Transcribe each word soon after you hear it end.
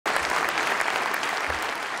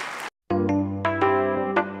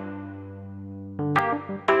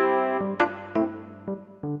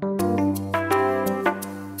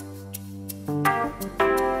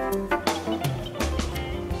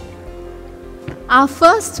Our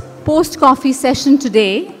first post-coffee session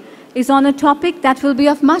today is on a topic that will be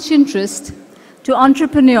of much interest to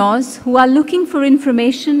entrepreneurs who are looking for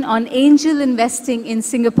information on angel investing in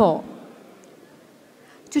Singapore.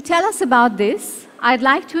 To tell us about this, I'd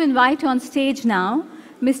like to invite on stage now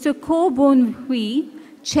Mr.Koh Hwee,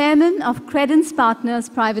 Chairman of Credence Partners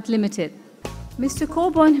Private Limited. Mr.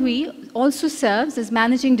 Hwee also serves as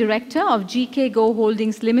Managing Director of GK Go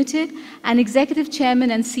Holdings Limited and Executive Chairman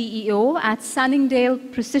and CEO at Sunningdale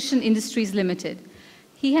Precision Industries Limited.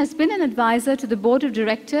 He has been an advisor to the Board of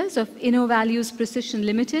Directors of InnoValues Precision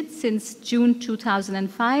Limited since June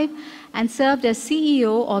 2005 and served as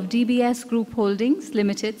CEO of DBS Group Holdings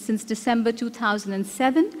Limited since December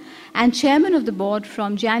 2007 and Chairman of the Board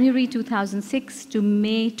from January 2006 to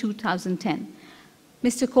May 2010.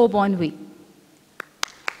 Mr. Koh Hwee.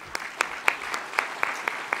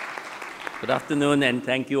 Good afternoon, and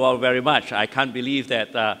thank you all very much. I can't believe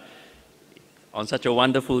that on such a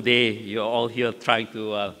wonderful day, you're all here trying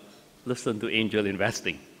to listen to angel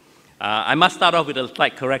investing. I must start off with a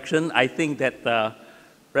slight correction. I think that the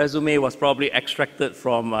resume was probably extracted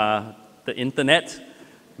from the internet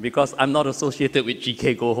because I'm not associated with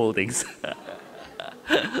GK Go Holdings.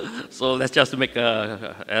 So that's just to make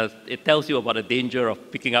it tells you about the danger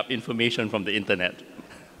of picking up information from the internet.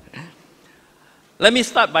 Let me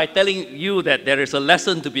start by telling you that there is a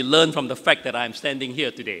lesson to be learned from the fact that I'm standing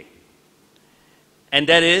here today. And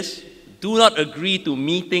that is, do not agree to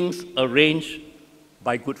meetings arranged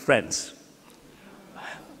by good friends.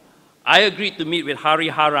 I agreed to meet with Hari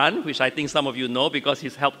Haran, which I think some of you know because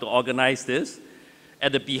he's helped to organize this,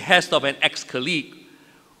 at the behest of an ex-colleague,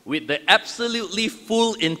 with the absolutely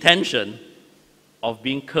full intention of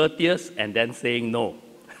being courteous and then saying no.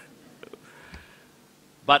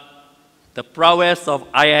 But the prowess of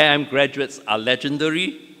IIM graduates are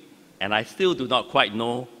legendary, and I still do not quite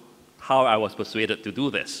know how I was persuaded to do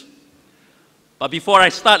this. But before I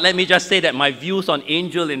start, let me just say that my views on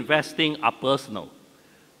angel investing are personal.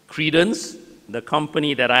 Credence, the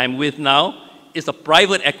company that I am with now, is a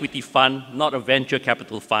private equity fund, not a venture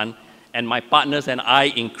capital fund, and my partners and I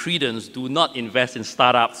in Credence do not invest in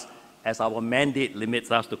startups as our mandate limits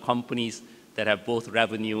us to companies that have both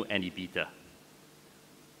revenue and EBITDA.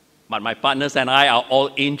 But my partners and I are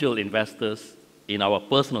all angel investors in our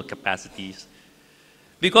personal capacities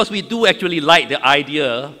because we do actually like the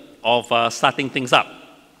idea of starting things up.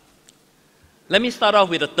 Let me start off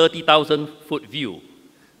with a 30,000-foot view.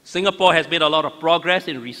 Singapore has made a lot of progress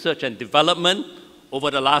in research and development over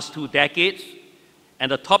the last 2 decades, and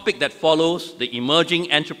the topic that follows, the emerging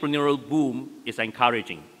entrepreneurial boom, is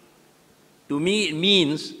encouraging. To me, it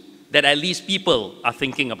means that at least people are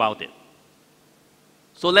thinking about it.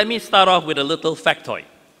 So let me start off with a little factoid.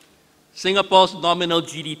 Singapore's nominal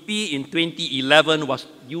GDP in 2011 was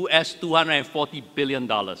US $240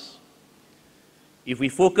 billion. If we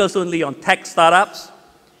focus only on tech startups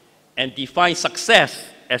and define success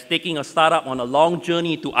as taking a startup on a long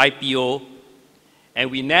journey to IPO,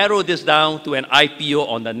 and we narrow this down to an IPO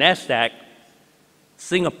on the NASDAQ,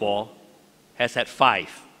 Singapore has had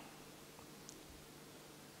 5.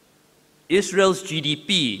 Israel's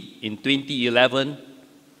GDP in 2011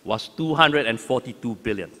 was 242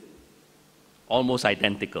 billion, almost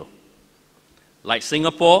identical. Like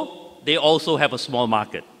Singapore, they also have a small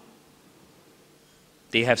market.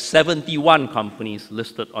 They have 71 companies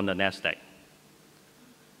listed on the NASDAQ.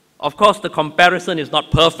 Of course, the comparison is not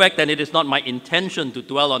perfect, and it is not my intention to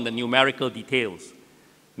dwell on the numerical details.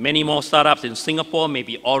 Many more startups in Singapore may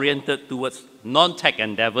be oriented towards non-tech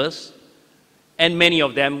endeavors, and many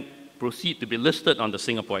of them proceed to be listed on the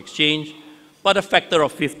Singapore Exchange, but a factor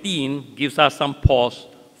of 15 gives us some pause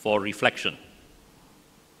for reflection.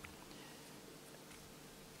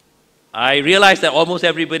 I realize that almost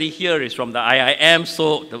everybody here is from the IIM,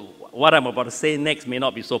 so what I'm about to say next may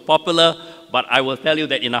not be so popular, but I will tell you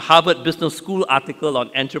that in a Harvard Business School article on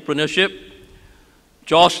entrepreneurship,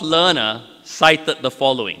 Josh Lerner cited the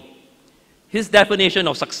following. His definition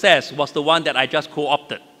of success was the one that I just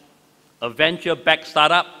co-opted: a venture-backed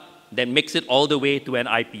startup that makes it all the way to an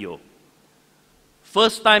IPO.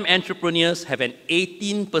 First-time entrepreneurs have an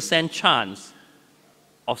 18% chance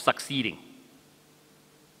of succeeding.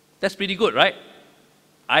 That's pretty good, right?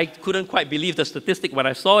 I couldn't quite believe the statistic when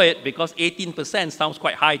I saw it because 18% sounds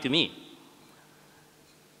quite high to me.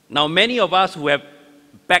 Now, many of us who have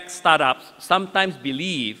backed startups sometimes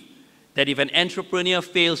believe that if an entrepreneur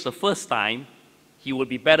fails the first time, he will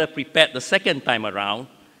be better prepared the second time around,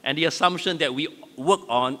 and the assumption that we work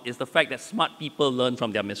on is the fact that smart people learn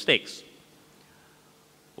from their mistakes.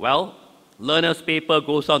 Well, Lerner's paper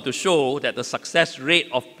goes on to show that the success rate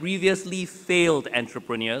of previously failed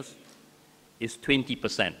entrepreneurs is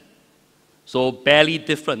 20%. So barely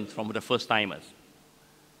different from the first-timers.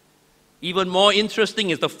 Even more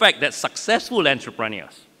interesting is the fact that successful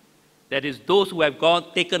entrepreneurs, that is, those who have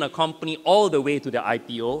taken a company all the way to the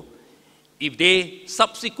IPO, if they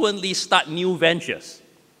subsequently start new ventures,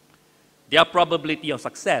 their probability of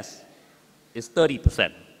success is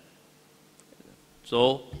 30%.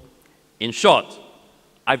 So, in short,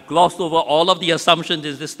 I've glossed over all of the assumptions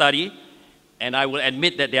in this study, and I will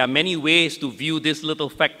admit that there are many ways to view these little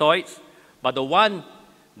factoids, but the one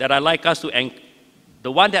that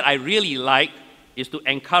I really like is to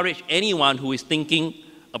encourage anyone who is thinking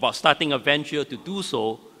about starting a venture to do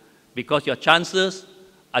so, because your chances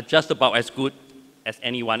are just about as good as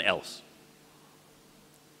anyone else.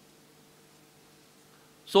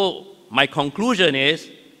 So my conclusion is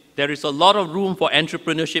there is a lot of room for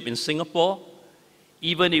entrepreneurship in Singapore,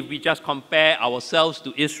 even if we just compare ourselves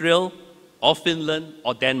to Israel or Finland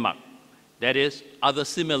or Denmark, that is, other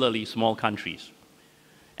similarly small countries.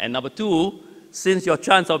 And number two, since your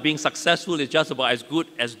chance of being successful is just about as good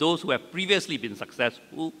as those who have previously been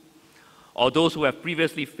successful, or those who have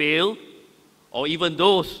previously failed, or even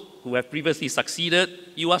those who have previously succeeded,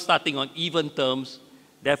 you are starting on even terms.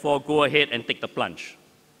 Therefore, go ahead and take the plunge.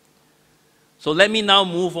 So let me now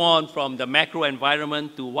move on from the macro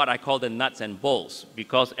environment to what I call the nuts and bolts,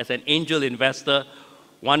 because as an angel investor,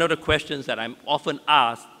 one of the questions that I'm often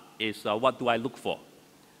asked is, what do I look for?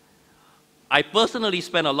 I personally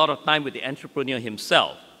spend a lot of time with the entrepreneur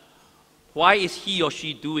himself. Why is he or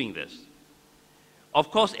she doing this?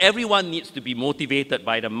 Of course, everyone needs to be motivated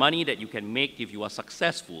by the money that you can make if you are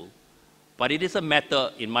successful, but it is a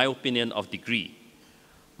matter, in my opinion, of degree.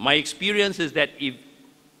 My experience is that if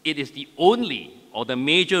it is the only or the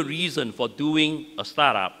major reason for doing a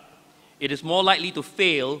startup, it is more likely to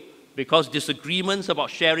fail because disagreements about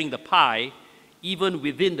sharing the pie, even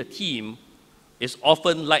within the team, is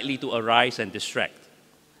often likely to arise and distract.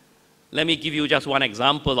 Let me give you just one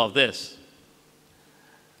example of this.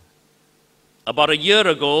 About a year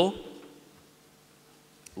ago,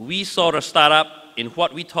 we saw a startup in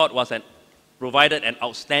what we thought provided an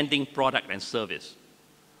outstanding product and service.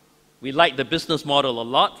 We liked the business model a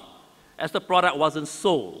lot, as the product wasn't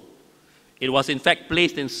sold. It was in fact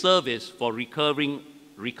placed in service for recurring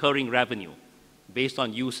revenue based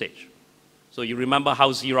on usage. So you remember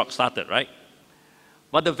how Xerox started, right?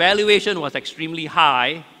 But the valuation was extremely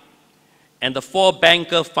high, and the 4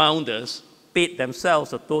 banker founders paid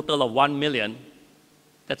themselves a total of 1 million,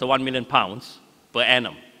 that's £1 million per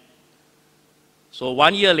annum. So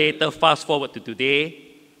 1 year later, fast forward to today,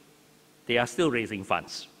 they are still raising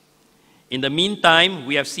funds. In the meantime,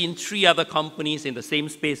 we have seen 3 other companies in the same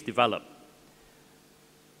space develop.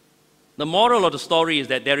 The moral of the story is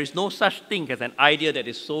that there is no such thing as an idea that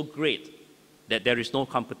is so great that there is no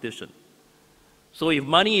competition. So if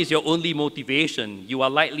money is your only motivation, you are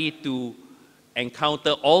likely to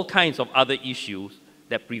encounter all kinds of other issues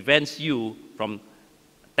that prevents you from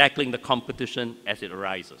tackling the competition as it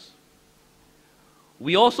arises.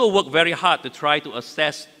 We also work very hard to try to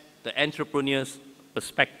assess the entrepreneur's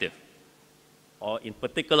perspective, or in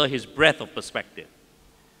particular, his breadth of perspective.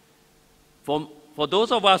 For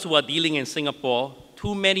those of us who are dealing in Singapore,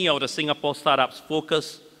 too many of the Singapore startups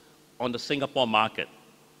focus on the Singapore market.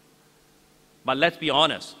 But let's be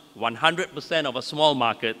honest, 100% of a small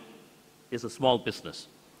market is a small business.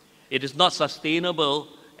 It is not sustainable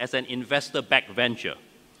as an investor-backed venture.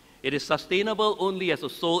 It is sustainable only as a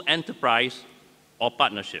sole enterprise or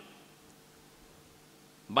partnership.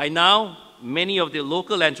 By now, many of the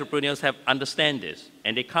local entrepreneurs have understand this,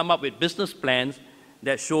 and they come up with business plans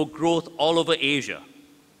that show growth all over Asia.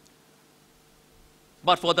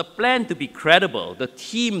 But for the plan to be credible, the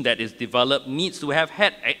team that is developed needs to have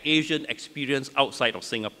had Asian experience outside of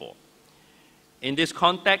Singapore. In this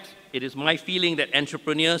context, it is my feeling that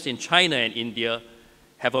entrepreneurs in China and India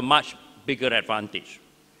have a much bigger advantage.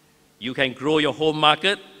 You can grow your home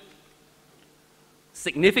market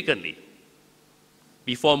significantly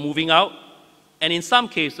before moving out, and in some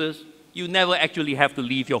cases, you never actually have to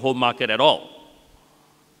leave your home market at all.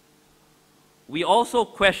 We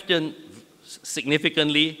also examine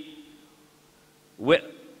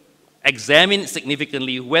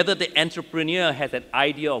significantly whether the entrepreneur has an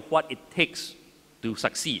idea of what it takes to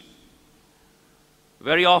succeed.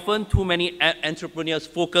 Very often, too many entrepreneurs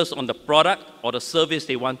focus on the product or the service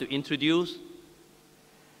they want to introduce,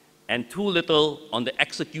 and too little on the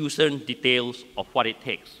execution details of what it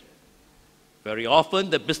takes. Very often,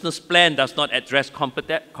 the business plan does not address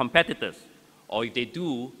competitors, or if they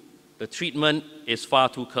do, the treatment is far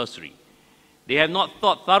too cursory. They have not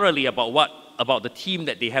thought thoroughly about the team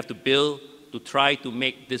that they have to build to try to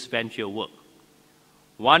make this venture work.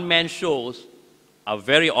 one-man shows are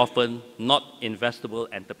very often not investable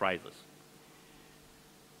enterprises.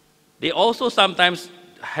 They also sometimes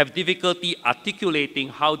have difficulty articulating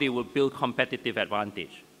how they will build competitive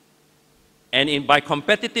advantage. And by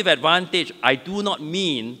competitive advantage, I do not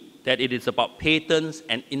mean that it is about patents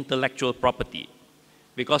and intellectual property,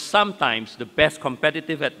 because sometimes the best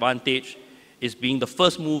competitive advantage is being the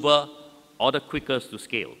first mover or the quickest to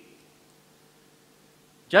scale.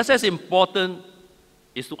 Just as important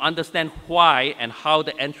is to understand why and how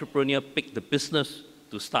the entrepreneur picked the business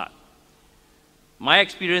to start. My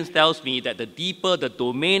experience tells me that the deeper the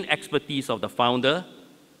domain expertise of the founder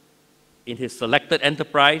in his selected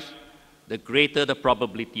enterprise, the greater the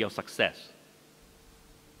probability of success.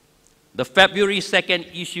 The February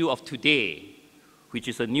 2nd issue of Today, which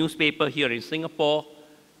is a newspaper here in Singapore,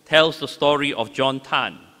 tells the story of John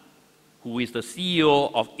Tan, who is the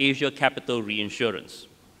CEO of Asia Capital Reinsurance.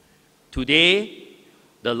 Today,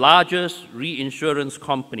 the largest reinsurance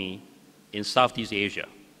company in Southeast Asia.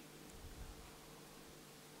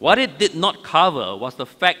 What it did not cover was the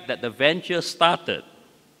fact that the venture started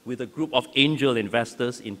with a group of angel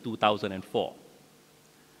investors in 2004.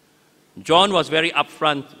 John was very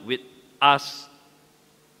upfront with us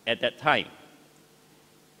at that time.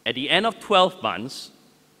 At the end of 12 months,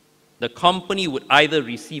 the company would either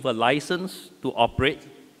receive a license to operate,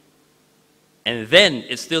 and then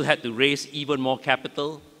it still had to raise even more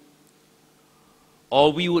capital,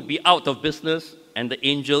 or we would be out of business and the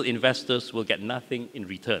angel investors will get nothing in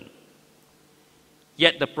return.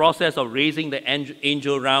 Yet the process of raising the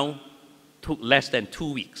angel round took less than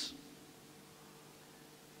 2 weeks.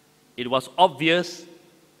 It was obvious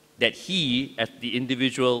that he, as the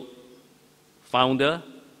individual founder,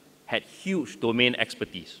 had huge domain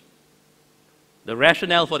expertise. The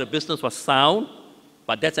rationale for the business was sound,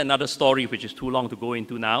 but that's another story which is too long to go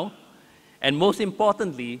into now. And most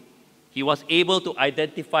importantly, he was able to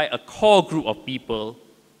identify a core group of people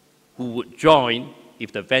who would join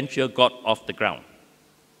if the venture got off the ground.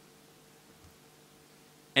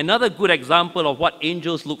 Another good example of what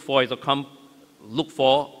angels look for is a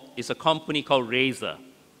company called Razer.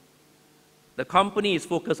 The company is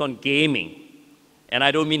focused on gaming, and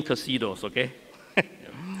I don't mean casinos, okay?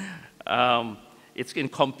 It's in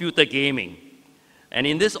computer gaming. And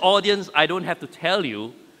in this audience, I don't have to tell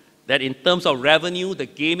you that in terms of revenue, the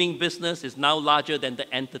gaming business is now larger than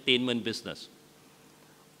the entertainment business.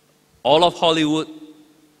 All of Hollywood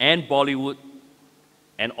and Bollywood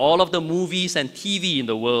and all of the movies and TV in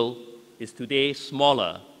the world is today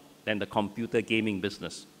smaller than the computer gaming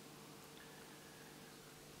business.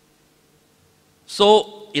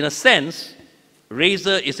 So, in a sense,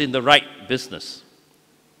 Razer is in the right business.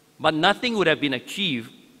 But nothing would have been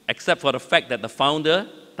achieved except for the fact that the founder,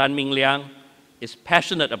 Tan Ming Liang, is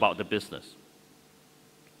passionate about the business.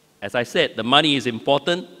 As I said, the money is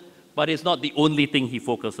important, but it's not the only thing he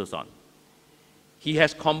focuses on. He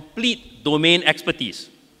has complete domain expertise.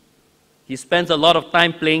 He spends a lot of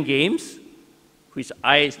time playing games, which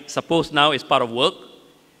I suppose now is part of work,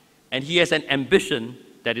 and he has an ambition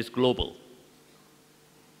that is global.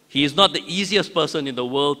 He is not the easiest person in the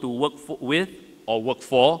world to work with or work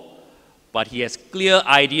for, but he has clear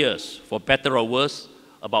ideas, for better or worse,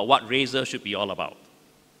 about what Razer should be all about.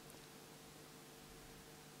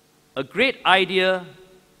 A great idea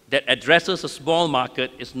that addresses a small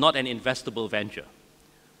market is not an investable venture.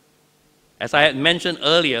 As I had mentioned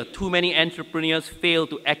earlier, too many entrepreneurs fail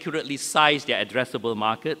to accurately size their addressable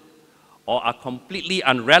market or are completely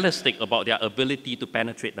unrealistic about their ability to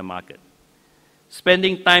penetrate the market.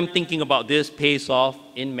 Spending time thinking about this pays off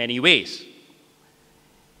in many ways.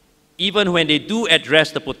 Even when they do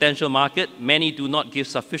address the potential market, many do not give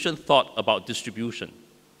sufficient thought about distribution.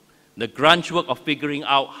 The grunge work of figuring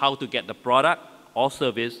out how to get the product or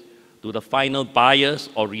service to the final buyers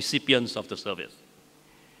or recipients of the service.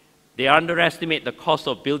 They underestimate the cost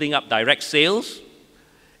of building up direct sales,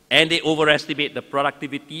 and they overestimate the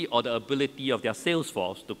productivity or the ability of their sales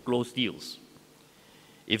force to close deals.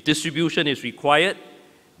 If distribution is required,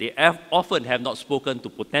 they often have not spoken to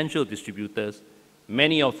potential distributors,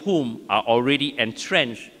 many of whom are already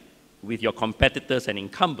entrenched with your competitors and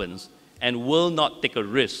incumbents and will not take a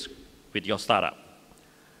risk with your startup.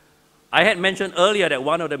 I had mentioned earlier that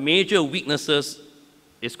one of the major weaknesses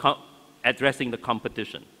is addressing the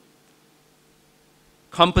competition.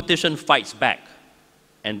 Competition fights back,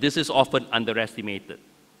 and this is often underestimated.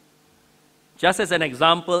 Just as an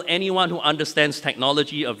example, anyone who understands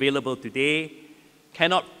technology available today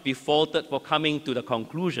cannot be faulted for coming to the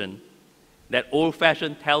conclusion that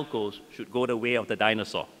old-fashioned telcos should go the way of the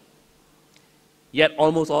dinosaur. Yet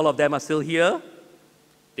almost all of them are still here.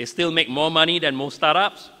 They still make more money than most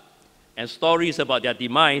startups, and stories about their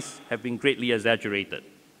demise have been greatly exaggerated.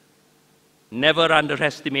 Never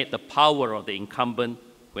underestimate the power of the incumbent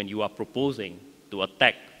when you are proposing to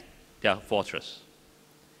attack their fortress.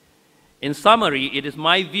 In summary, it is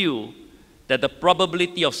my view that the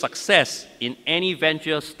probability of success in any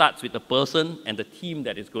venture starts with the person and the team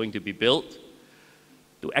that is going to be built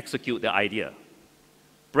to execute the idea.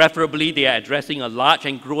 Preferably, they are addressing a large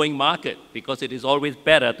and growing market because it is always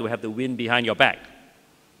better to have the wind behind your back.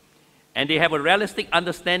 And they have a realistic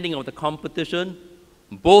understanding of the competition,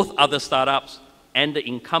 both other startups and the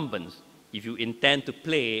incumbents, if you intend to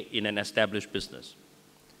play in an established business.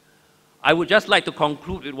 I would just like to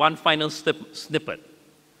conclude with one final snippet.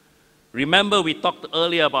 Remember, we talked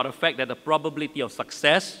earlier about the fact that the probability of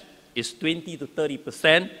success is 20 to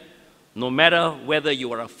 30%, no matter whether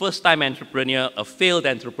you are a first-time entrepreneur, a failed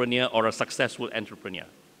entrepreneur, or a successful entrepreneur.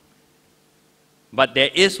 But there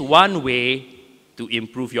is one way to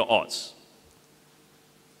improve your odds.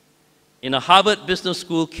 In a Harvard Business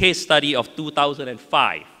School case study of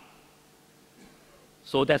 2005,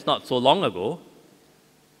 so that's not so long ago,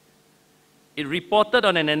 it reported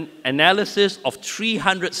on an analysis of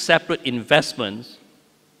 300 separate investments,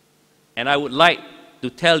 and I would like to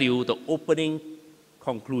tell you the opening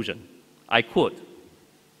conclusion. I quote,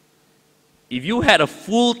 "If you had a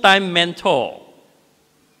full-time mentor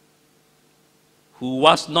who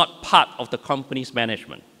was not part of the company's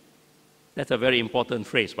management," that's a very important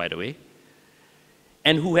phrase, by the way,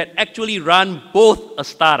 "and who had actually run both a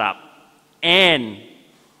startup and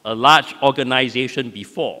a large organization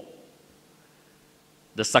before,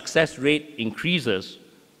 the success rate increases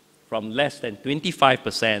from less than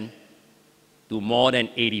 25% to more than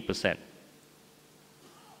 80%.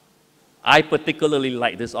 I particularly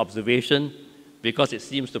like this observation because it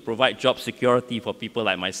seems to provide job security for people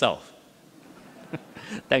like myself.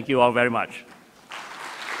 Thank you all very much.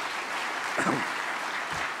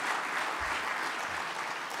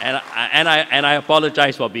 And I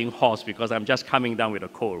apologize for being hoarse because I'm just coming down with a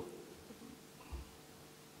cold.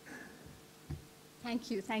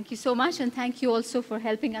 Thank you so much, and thank you also for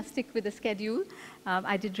helping us stick with the schedule.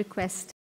 I did request